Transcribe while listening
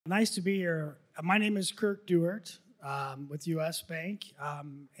Nice to be here. My name is Kirk Dewart with U.S. Bank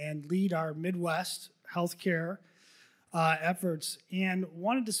and lead our Midwest healthcare efforts. And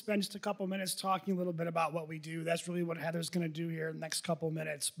wanted to spend just a couple minutes talking a little bit about what we do. That's really what Heather's going to do here in the next couple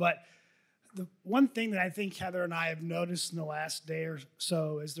minutes. But the one thing that I think Heather and I have noticed in the last day or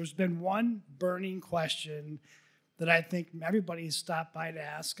so is there's been one burning question that I think everybody has stopped by to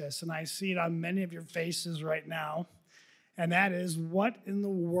ask us, and I see it on many of your faces right now. And that is, what in the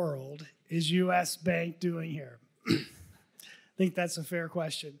world is U.S. Bank doing here? I think that's a fair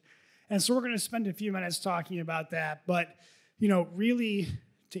question. And so we're going to spend a few minutes talking about that. But, really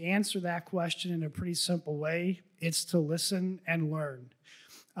to answer that question in a pretty simple way, it's to listen and learn.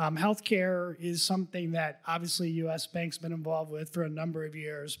 Healthcare is something that obviously U.S. Bank's been involved with for a number of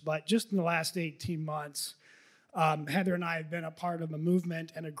years. But just in the last 18 months, Heather and I have been a part of a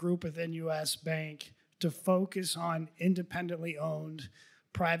movement and a group within U.S. Bank to focus on independently owned,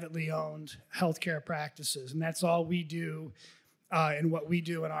 privately owned healthcare practices. And that's all we do and what we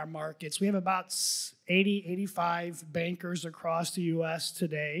do in our markets. We have about 80, 85 bankers across the U.S.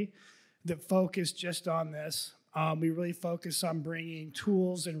 today that focus just on this. We really focus on bringing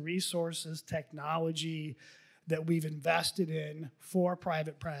tools and resources, technology that we've invested in for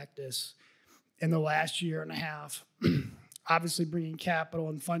private practice in the last year and a half. Obviously bringing capital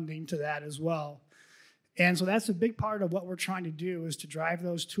and funding to that as well. And so that's a big part of what we're trying to do, is to drive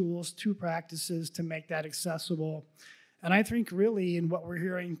those tools to practices to make that accessible. And I think really in what we're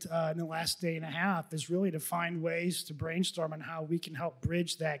hearing in the last day and a half is really to find ways to brainstorm on how we can help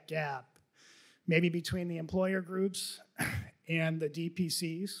bridge that gap, maybe between the employer groups and the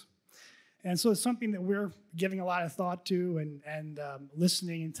DPCs. And so it's something that we're giving a lot of thought to and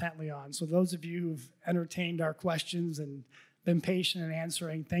listening intently on. So those of you who've entertained our questions and been patient in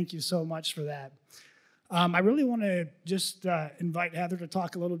answering, thank you so much for that. I really want to just invite Heather to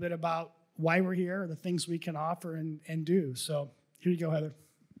talk a little bit about why we're here, the things we can offer and do. So here you go, Heather.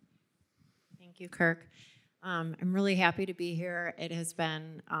 Thank you, Kirk. I'm really happy to be here. It has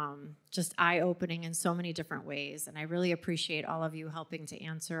been just eye-opening in so many different ways, and I really appreciate all of you helping to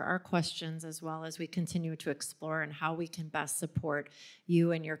answer our questions as well as we continue to explore and how we can best support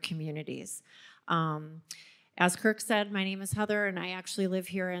you and your communities. As Kirk said, my name is Heather, and I actually live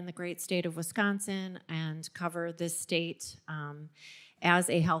here in the great state of Wisconsin and cover this state as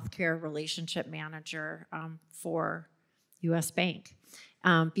a healthcare relationship manager for U.S. Bank.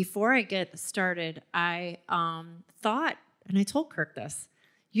 Before I get started, I thought, and I told Kirk this,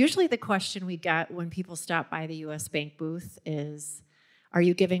 usually the question we get when people stop by the U.S. Bank booth is, are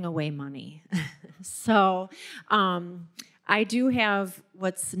you giving away money? So I do have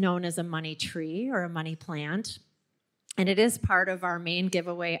what's known as a money tree or a money plant, and it is part of our main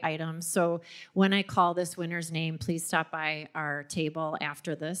giveaway item. So when I call this winner's name, please stop by our table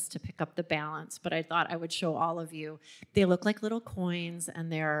after this to pick up the balance. But I thought I would show all of you. They look like little coins, and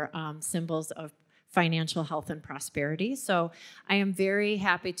they're symbols of financial health and prosperity. So I am very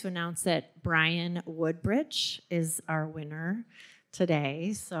happy to announce that Brian Woodbridge is our winner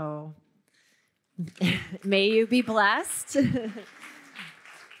today. So may you be blessed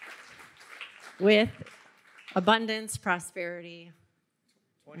with abundance, prosperity.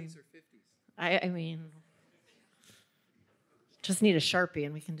 20s or 50s? I mean, just need a Sharpie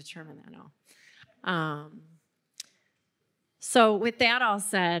and we can determine that now. So with that all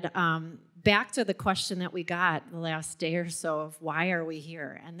said, back to the question that we got the last day or so of why are we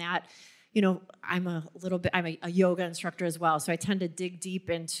here? And that, I'm a yoga instructor as well, so I tend to dig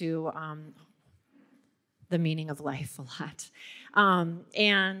deep into the meaning of life a lot.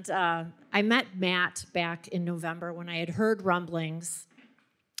 I met Matt back in November when I had heard rumblings,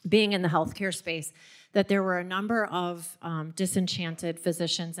 being in the healthcare space, that there were a number of disenchanted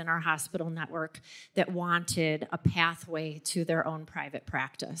physicians in our hospital network that wanted a pathway to their own private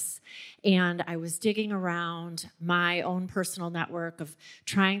practice. And I was digging around my own personal network of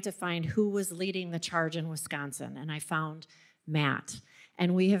trying to find who was leading the charge in Wisconsin, and I found Matt.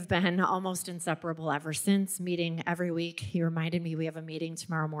 And we have been almost inseparable ever since, meeting every week. He reminded me we have a meeting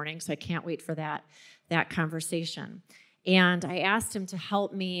tomorrow morning, so I can't wait for that conversation. And I asked him to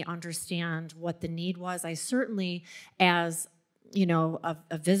help me understand what the need was. I certainly, as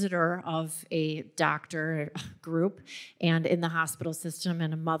a visitor of a doctor group and in the hospital system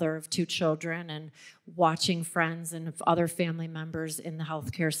and a mother of 2 children and watching friends and other family members in the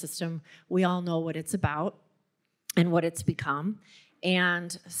healthcare system, we all know what it's about and what it's become.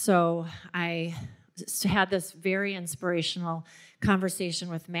 And so I had this very inspirational conversation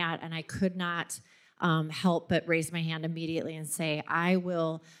with Matt, and I could not help but raise my hand immediately and say, I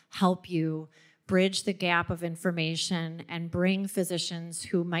will help you bridge the gap of information and bring physicians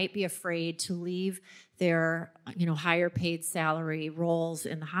who might be afraid to leave their higher paid salary roles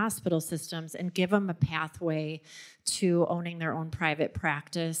in the hospital systems and give them a pathway to owning their own private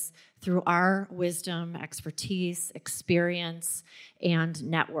practice through our wisdom, expertise, experience, and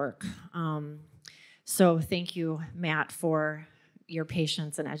network. So thank you, Matt, for your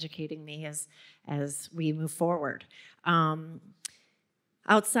patience in educating me as we move forward.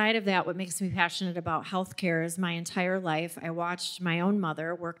 Outside of that, what makes me passionate about healthcare is my entire life, I watched my own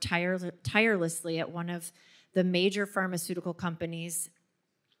mother work tirelessly at one of the major pharmaceutical companies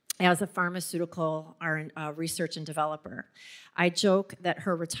as a pharmaceutical research and developer. I joke that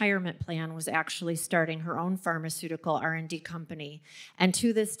her retirement plan was actually starting her own pharmaceutical R&D company. And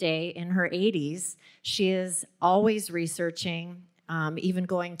to this day, in her 80s, she is always researching, even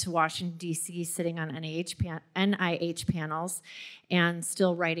going to Washington, D.C., sitting on NIH panels, and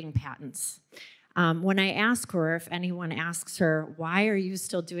still writing patents. When I ask her, if anyone asks her, why are you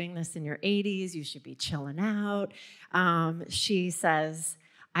still doing this in your 80s? You should be chilling out. She says,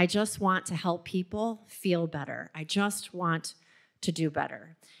 I just want to help people feel better. I just want to do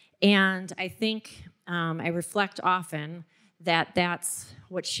better. And I think I reflect often that that's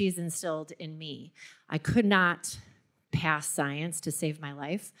what she's instilled in me. I could not pass science to save my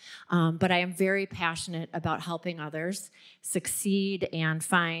life, but I am very passionate about helping others succeed and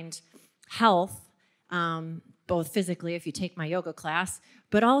find health, both physically, if you take my yoga class,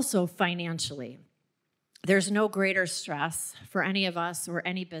 but also financially. There's no greater stress for any of us or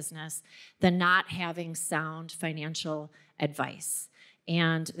any business than not having sound financial advice.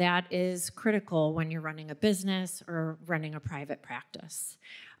 And that is critical when you're running a business or running a private practice.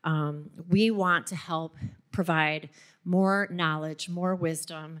 We want to help provide more knowledge, more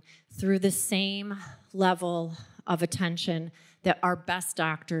wisdom through the same level of attention that our best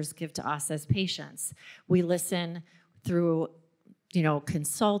doctors give to us as patients. We listen through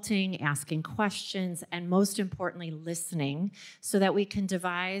consulting, asking questions, and most importantly, listening so that we can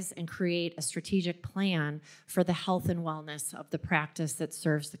devise and create a strategic plan for the health and wellness of the practice that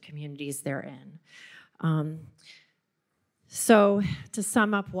serves the communities they're in. So to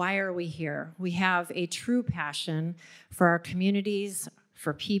sum up, why are we here? We have a true passion for our communities,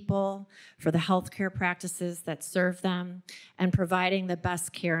 for people, for the healthcare practices that serve them, and providing the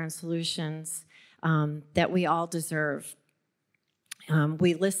best care and solutions that we all deserve.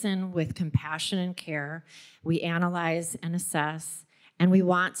 We listen with compassion and care, we analyze and assess, and we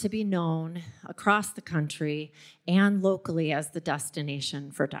want to be known across the country and locally as the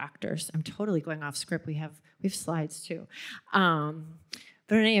destination for doctors. I'm totally going off script. We have slides too. But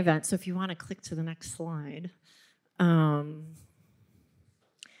in any event, so if you want to click to the next slide. Oh,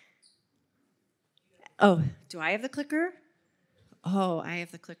 do I have the clicker? Oh, I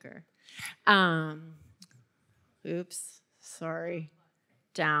have the clicker. Oops, sorry.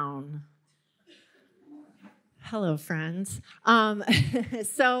 Down. Hello, friends.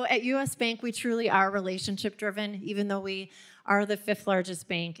 So at U.S. Bank, we truly are relationship driven, even though we are the 5th largest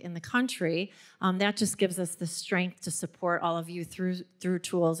bank in the country. That just gives us the strength to support all of you through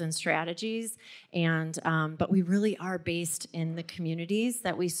tools and strategies. And but we really are based in the communities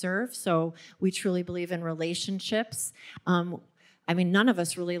that we serve. So we truly believe in relationships. None of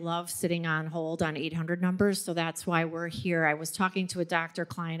us really love sitting on hold on 800 numbers, so that's why we're here. I was talking to a doctor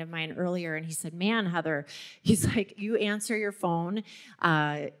client of mine earlier, and he said, man, Heather, he's like, you answer your phone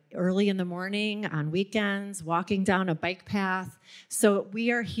early in the morning, on weekends, walking down a bike path. So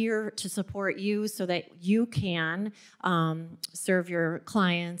we are here to support you so that you can serve your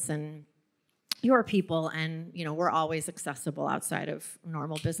clients and your people, and we're always accessible outside of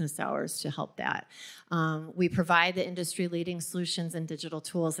normal business hours to help that. We provide the industry-leading solutions and digital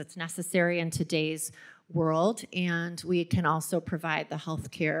tools that's necessary in today's world, and we can also provide the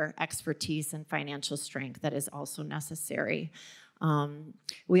healthcare expertise and financial strength that is also necessary.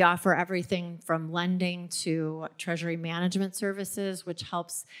 We offer everything from lending to treasury management services, which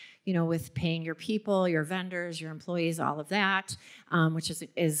helps with paying your people, your vendors, your employees, all of that, which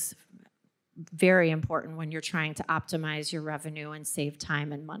is very important when you're trying to optimize your revenue and save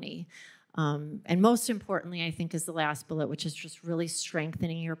time and money. And most importantly, I think, is the last bullet, which is just really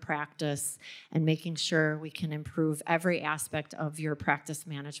strengthening your practice and making sure we can improve every aspect of your practice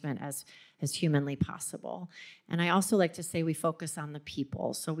management as humanly possible. And I also like to say we focus on the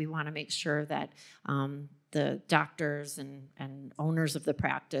people. So we want to make sure that the doctors and owners of the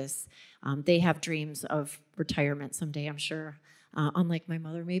practice, they have dreams of retirement someday, I'm sure. Unlike my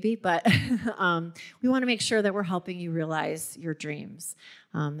mother, maybe, but we want to make sure that we're helping you realize your dreams.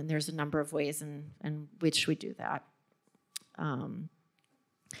 And there's a number of ways in which we do that.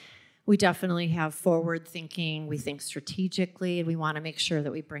 We definitely have forward thinking. We think strategically, and we want to make sure that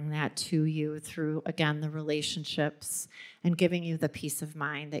we bring that to you through, again, the relationships and giving you the peace of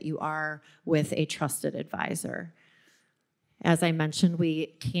mind that you are with a trusted advisor. As I mentioned,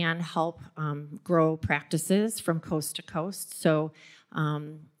 we can help grow practices from coast to coast. So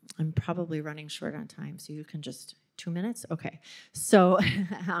I'm probably running short on time, so you can just 2 minutes? Okay. So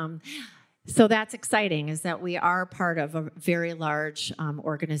so that's exciting, is that we are part of a very large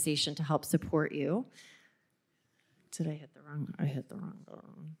organization to help support you. Did I hit the wrong? I hit the wrong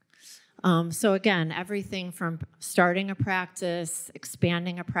button. So again, everything from starting a practice,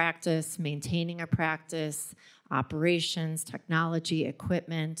 expanding a practice, maintaining a practice, operations, technology,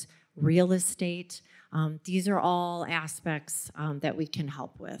 equipment, real estate. These are all aspects that we can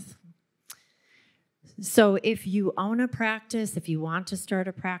help with. So if you own a practice, if you want to start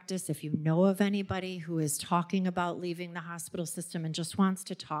a practice, if you know of anybody who is talking about leaving the hospital system and just wants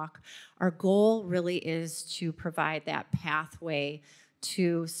to talk, our goal really is to provide that pathway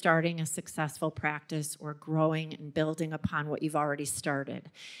to starting a successful practice or growing and building upon what you've already started.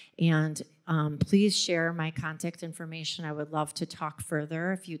 And please share my contact information. I would love to talk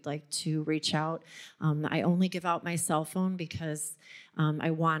further if you'd like to reach out. I only give out my cell phone because I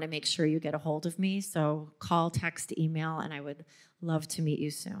want to make sure you get a hold of me. So call, text, email, and I would love to meet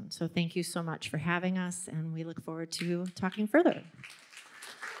you soon. So thank you so much for having us, and we look forward to talking further.